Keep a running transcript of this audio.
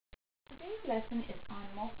today's lesson is on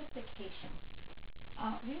multiplication.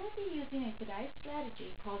 We will be using a SDAIE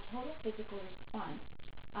strategy called Total Physical Response,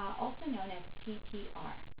 also known as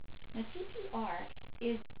TPR. Now, TPR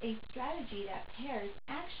is a strategy that pairs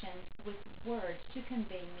actions with words to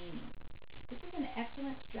convey meaning. This is an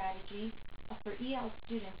excellent strategy for EL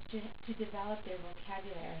students to develop their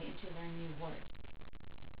vocabulary and to learn new words.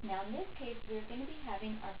 Now, in this case, we're going to be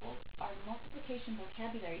having our multiplication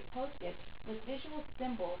vocabulary posted with visual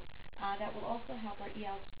symbols that will also help our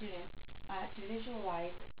EL students to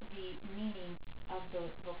visualize the meaning of the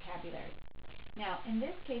vocabulary. Now, in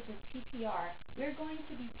this case of TPR, we're going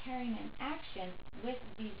to be pairing an action with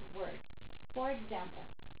these words. For example,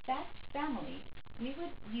 fact family, we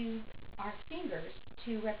would use our fingers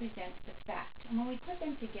to represent the fact. And when we put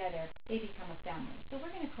them together, they become a family. So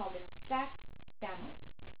we're going to call this fact family.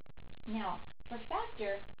 Now, for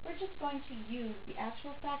factor, we're just going to use the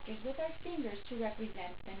actual factors with our fingers to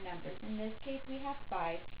represent the numbers. In this case, we have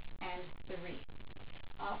 5 and 3.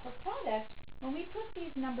 For product, when we put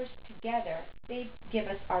these numbers together, they give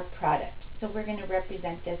us our product. So we're going to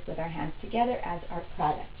represent this with our hands together as our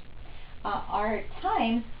product. Our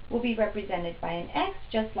times will be represented by an X,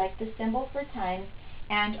 just like the symbol for times,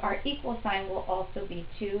 and our equal sign will also be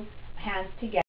two hands together.